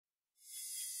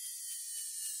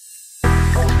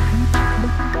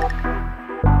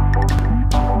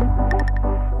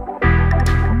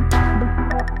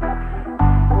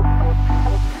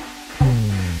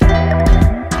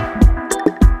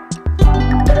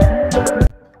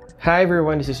Hi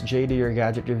everyone, this is JD, your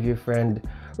gadget review friend.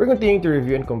 We're continuing to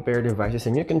review and compare devices,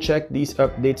 and you can check these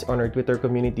updates on our Twitter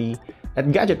community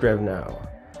at GadgetRevNow.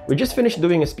 We just finished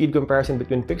doing a speed comparison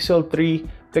between Pixel 3,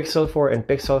 Pixel 4, and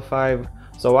Pixel 5,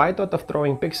 so I thought of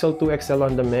throwing Pixel 2 XL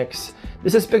on the mix.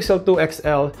 This is Pixel 2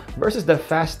 XL versus the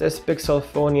fastest Pixel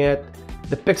phone yet,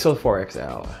 the Pixel 4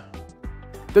 XL.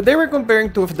 Today we're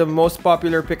comparing two of the most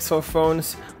popular Pixel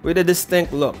phones with a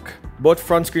distinct look. Both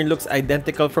front screen looks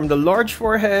identical, from the large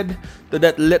forehead to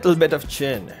that little bit of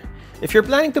chin. If you're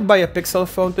planning to buy a Pixel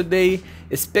phone today,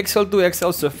 is Pixel 2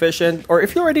 XL sufficient? Or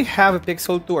if you already have a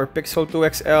Pixel 2 or Pixel 2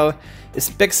 XL,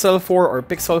 is Pixel 4 or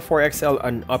Pixel 4 XL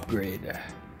an upgrade?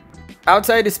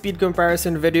 Outside the speed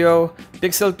comparison video,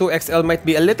 Pixel 2 XL might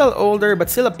be a little older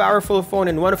but still a powerful phone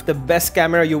and one of the best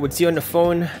camera you would see on the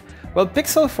phone, while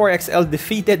Pixel 4 XL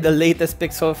defeated the latest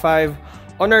Pixel 5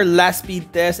 on our last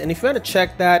speed test, and if you want to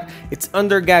check that, it's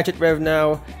under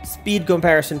GadgetRevNow speed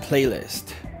comparison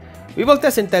playlist. We will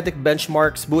test synthetic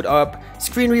benchmarks, boot up,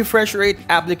 screen refresh rate,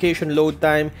 application load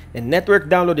time, and network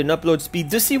download and upload speed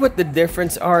to see what the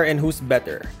difference are and who's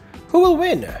better. Who will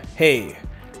win? Hey,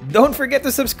 don't forget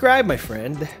to subscribe, my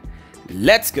friend.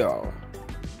 Let's go!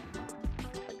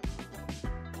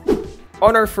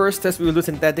 On our first test, we will do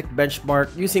synthetic benchmark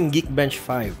using Geekbench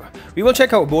 5. We will check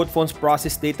how both phones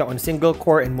process data on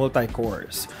single-core and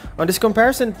multi-cores. On this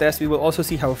comparison test, we will also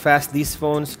see how fast these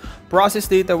phones process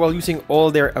data while using all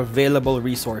their available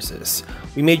resources.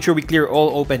 We made sure we clear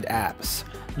all opened apps.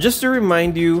 Just to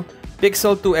remind you,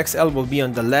 Pixel 2 XL will be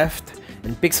on the left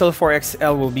and Pixel 4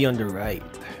 XL will be on the right.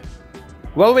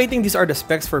 While waiting, these are the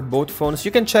specs for both phones.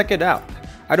 You can check it out.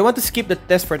 I don't want to skip the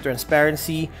test for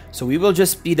transparency, so we will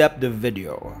just speed up the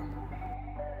video.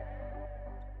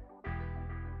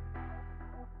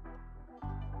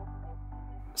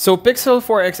 So Pixel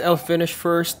 4 XL finished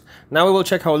first. Now we will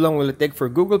check how long will it take for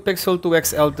Google Pixel 2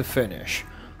 XL to finish.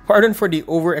 Pardon for the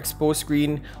overexposed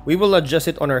screen, we will adjust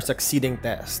it on our succeeding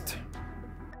test.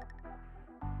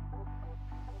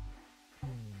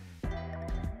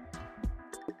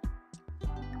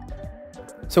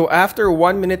 So after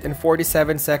 1 minute and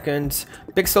 47 seconds,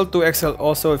 Pixel 2 XL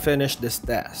also finished this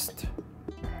test.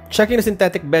 Checking the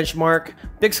synthetic benchmark,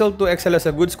 Pixel 2 XL has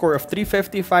a good score of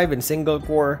 355 in single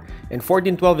core and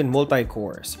 1412 in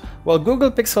multi-cores, while Google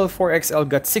Pixel 4 XL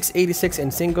got 686 in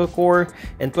single core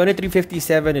and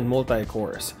 2357 in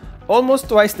multi-cores. Almost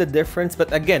twice the difference,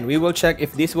 but again, we will check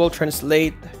if this will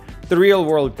translate to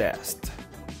real-world test.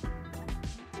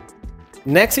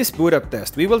 Next is boot up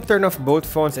test. We will turn off both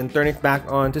phones and turn it back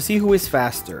on to see who is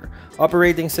faster.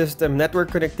 Operating system, network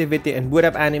connectivity, and boot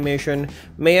up animation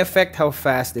may affect how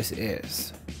fast this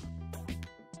is.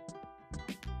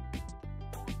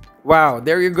 Wow,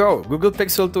 there you go. Google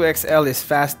Pixel 2 XL is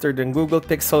faster than Google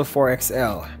Pixel 4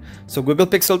 XL. So Google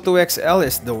Pixel 2 XL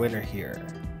is the winner here.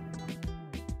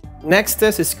 Next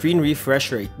test is screen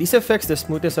refresh rate. This affects the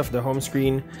smoothness of the home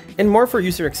screen and more for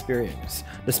user experience.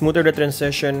 The smoother the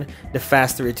transition, the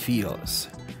faster it feels.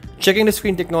 Checking the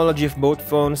screen technology of both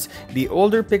phones, the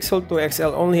older Pixel 2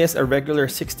 XL only has a regular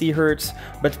 60Hz,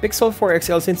 but Pixel 4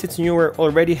 XL, since it's newer,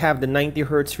 already have the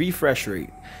 90Hz refresh rate.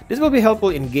 This will be helpful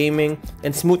in gaming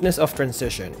and smoothness of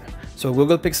transition. So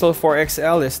Google Pixel 4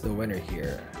 XL is the winner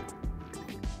here.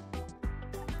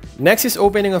 Next is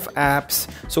opening of apps.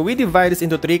 So we divide this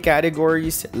into 3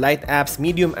 categories: light apps,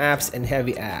 medium apps, and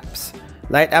heavy apps.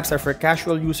 Light apps are for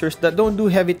casual users that don't do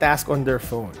heavy tasks on their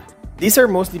phone. These are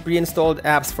mostly pre-installed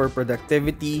apps for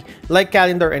productivity like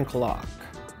calendar and clock.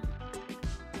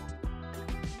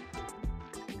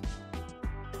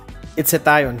 It's a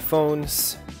tie on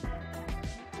phones.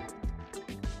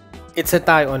 It's a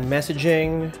tie on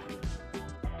messaging.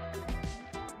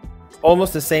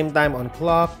 Almost the same time on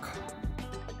clock.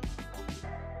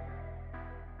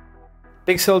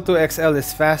 Pixel 2 XL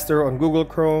is faster on Google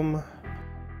Chrome.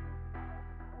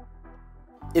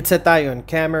 It's a tie on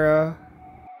camera.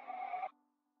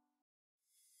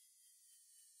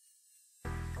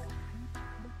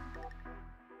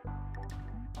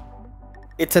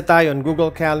 It's a tie on Google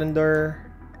Calendar.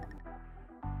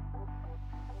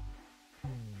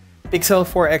 Pixel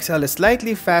 4 XL is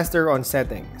slightly faster on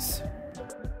settings.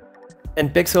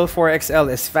 And Pixel 4 XL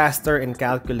is faster in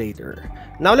calculator.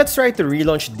 Now let's try to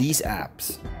relaunch these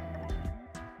apps.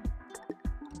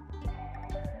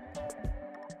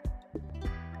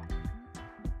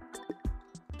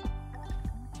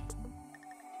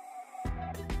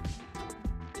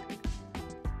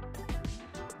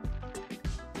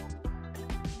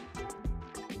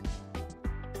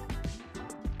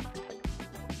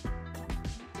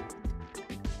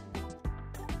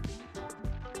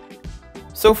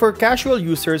 So for casual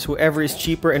users, whoever is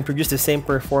cheaper and produce the same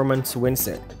performance wins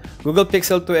it. Google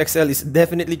Pixel 2 XL is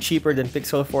definitely cheaper than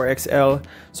Pixel 4 XL,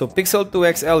 so Pixel 2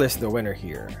 XL is the winner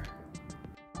here.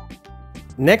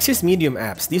 Next is medium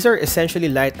apps. These are essentially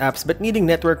light apps but needing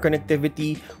network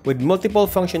connectivity with multiple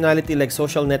functionality like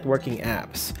social networking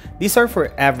apps. These are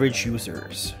for average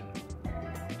users.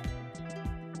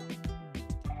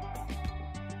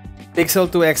 Pixel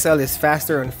 2 XL is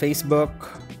faster on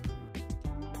Facebook.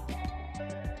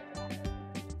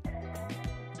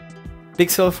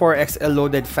 Pixel 4 XL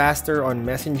loaded faster on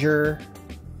Messenger.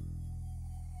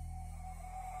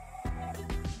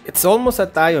 It's almost a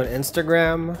tie on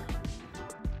Instagram.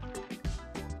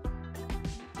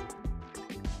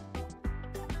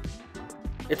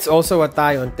 It's also a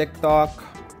tie on TikTok.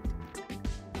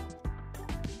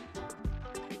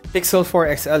 Pixel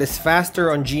 4 XL is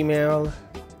faster on Gmail.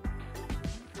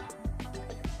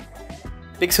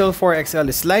 Pixel 4 XL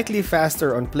is slightly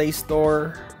faster on Play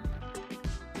Store.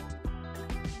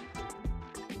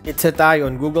 It's a tie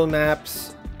on Google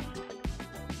Maps.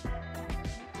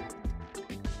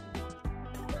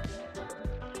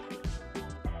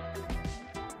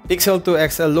 Pixel 2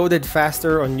 XL loaded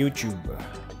faster on YouTube.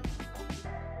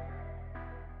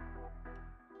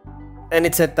 And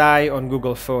it's a tie on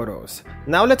Google Photos.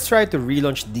 Now let's try to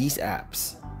relaunch these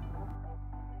apps.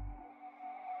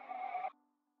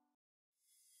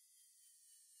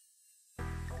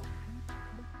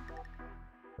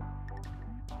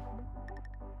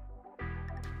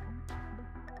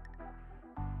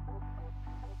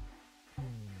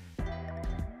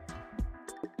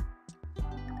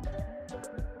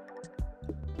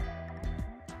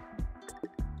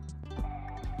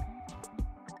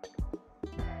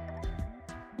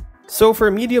 So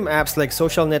for medium apps like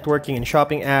social networking and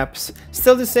shopping apps,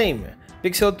 still the same.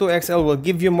 Pixel 2 XL will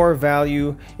give you more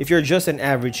value if you're just an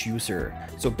average user.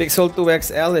 So Pixel 2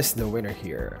 XL is the winner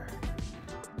here.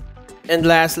 And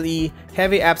lastly,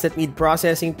 heavy apps that need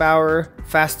processing power,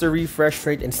 faster refresh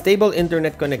rate, and stable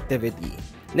internet connectivity.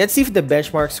 Let's see if the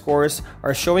benchmark scores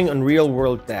are showing on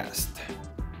real-world tests.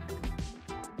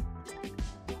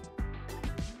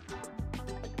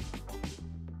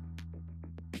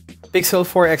 Pixel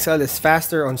 4 XL is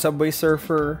faster on Subway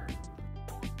Surfer.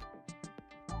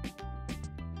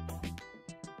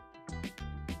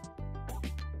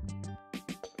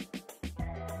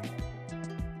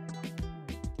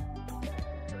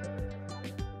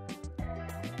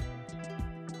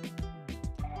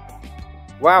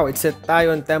 Wow, it's a tie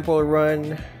on Temple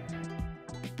Run.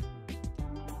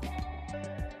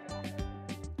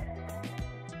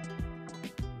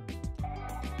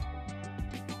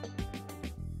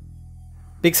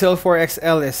 Pixel 4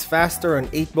 XL is faster on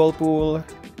 8-Ball Pool.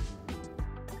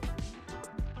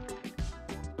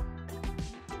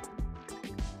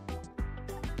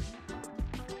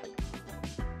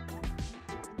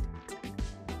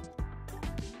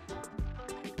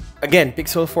 Again,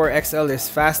 Pixel 4 XL is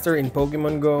faster in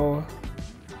Pokemon Go.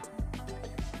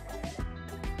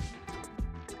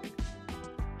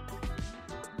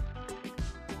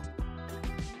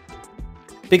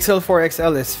 Pixel 4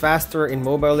 XL is faster in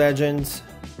Mobile Legends.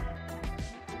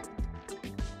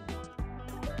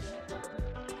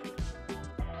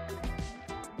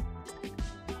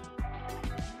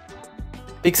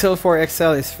 Pixel 4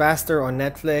 XL is faster on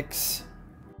Netflix.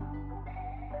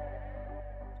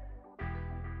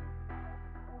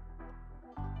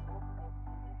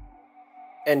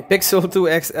 And Pixel 2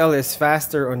 XL is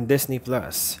faster on Disney+.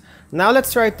 Now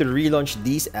let's try to relaunch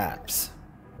these apps.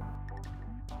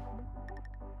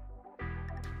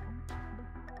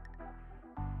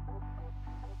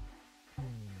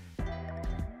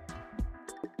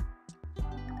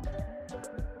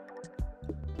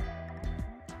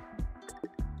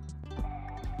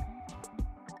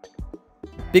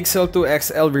 Pixel 2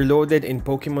 XL reloaded in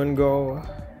Pokemon Go.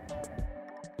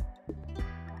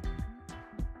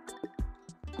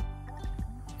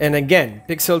 And again,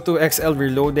 Pixel 2 XL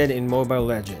reloaded in Mobile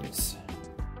Legends.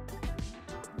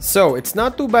 So, it's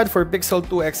not too bad for Pixel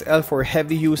 2 XL for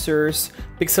heavy users.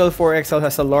 Pixel 4 XL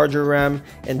has a larger RAM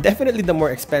and definitely the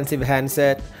more expensive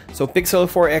handset. So, Pixel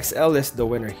 4 XL is the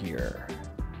winner here.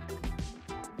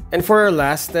 And for our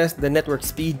last test, the network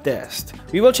speed test,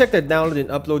 we will check the download and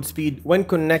upload speed when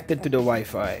connected to the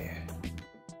Wi-Fi.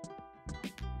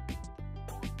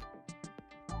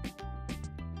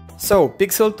 So,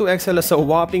 Pixel 2 XL has a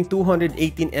whopping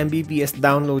 218 Mbps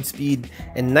download speed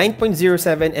and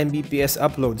 9.07 Mbps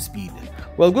upload speed,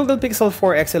 while Google Pixel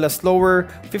 4 XL has slower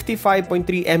 55.3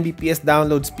 Mbps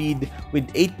download speed with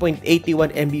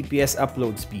 8.81 Mbps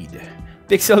upload speed.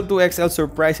 Pixel 2 XL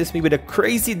surprises me with a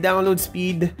crazy download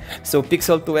speed, so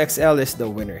Pixel 2 XL is the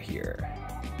winner here.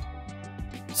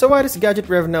 So what is Gadget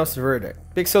Rev Now's verdict?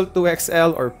 Pixel 2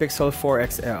 XL or Pixel 4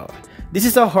 XL? This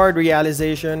is a hard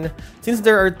realization since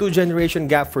there are 2-generation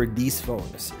gap for these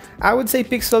phones. I would say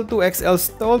Pixel 2 XL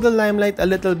stole the limelight a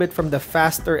little bit from the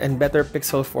faster and better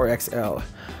Pixel 4 XL.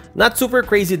 Not super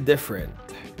crazy different.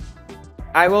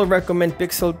 I will recommend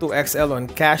Pixel 2 XL on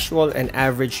casual and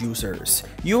average users.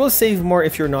 You will save more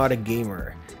if you're not a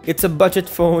gamer. It's a budget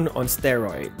phone on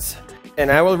steroids. And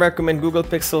I will recommend Google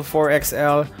Pixel 4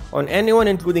 XL on anyone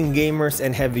including gamers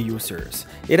and heavy users.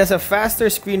 It has a faster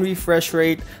screen refresh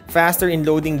rate, faster in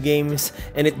loading games,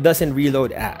 and it doesn't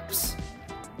reload apps.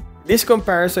 This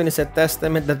comparison is a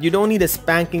testament that you don't need a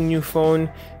spanking new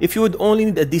phone if you would only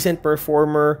need a decent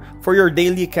performer for your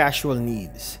daily casual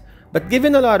needs. But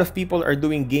given a lot of people are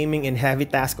doing gaming and heavy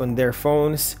tasks on their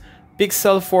phones,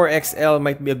 Pixel 4 XL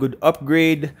might be a good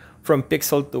upgrade from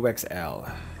Pixel 2 XL.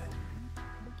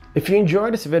 If you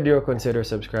enjoyed this video, consider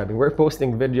subscribing. We're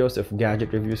posting videos of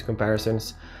gadget reviews,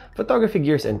 comparisons, photography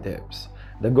gears, and tips.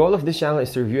 The goal of this channel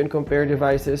is to review and compare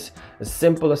devices as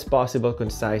simple as possible,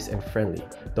 concise, and friendly.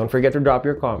 Don't forget to drop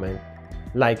your comment,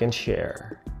 like, and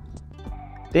share.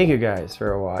 Thank you guys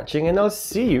for watching, and I'll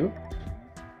see you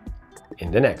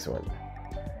in the next one.